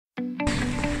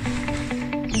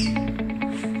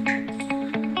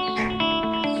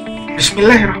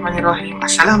Bismillahirrahmanirrahim.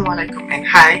 Assalamualaikum and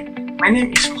hi. My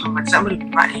name is Zamrie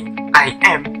Maing. I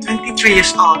am 23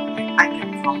 years old and I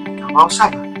am from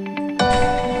Sabah.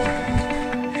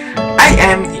 I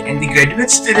am the undergraduate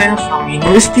student from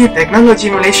University Technology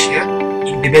Malaysia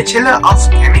in the Bachelor of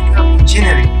Chemical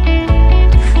Engineering.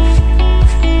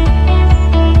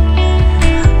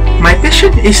 My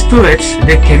passion is towards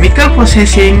the chemical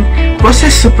processing,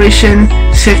 process separation,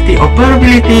 safety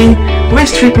operability,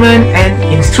 waste treatment, and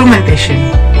instrumentation.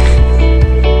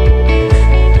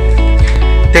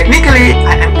 Technically,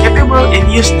 I am capable in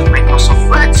using the Microsoft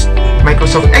Word,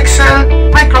 Microsoft Excel,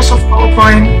 Microsoft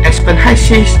PowerPoint, Aspen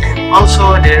HiSys, and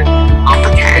also the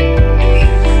AutoCAD.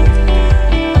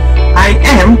 I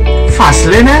am fast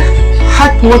learner,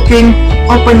 hardworking,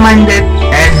 open-minded,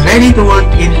 and ready to work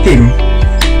in team.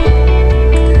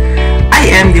 I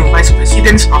am the Vice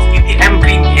President of UTM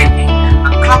Green DNA,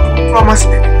 a club who promotes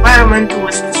the environment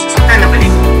towards the sustainability.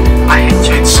 I have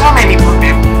joined so many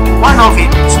programs. One of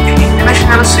it is the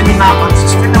International Seminar on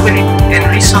Sustainability and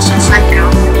Resource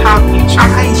Cycle held in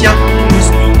Shanghai Jiao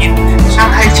University in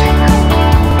Shanghai, China.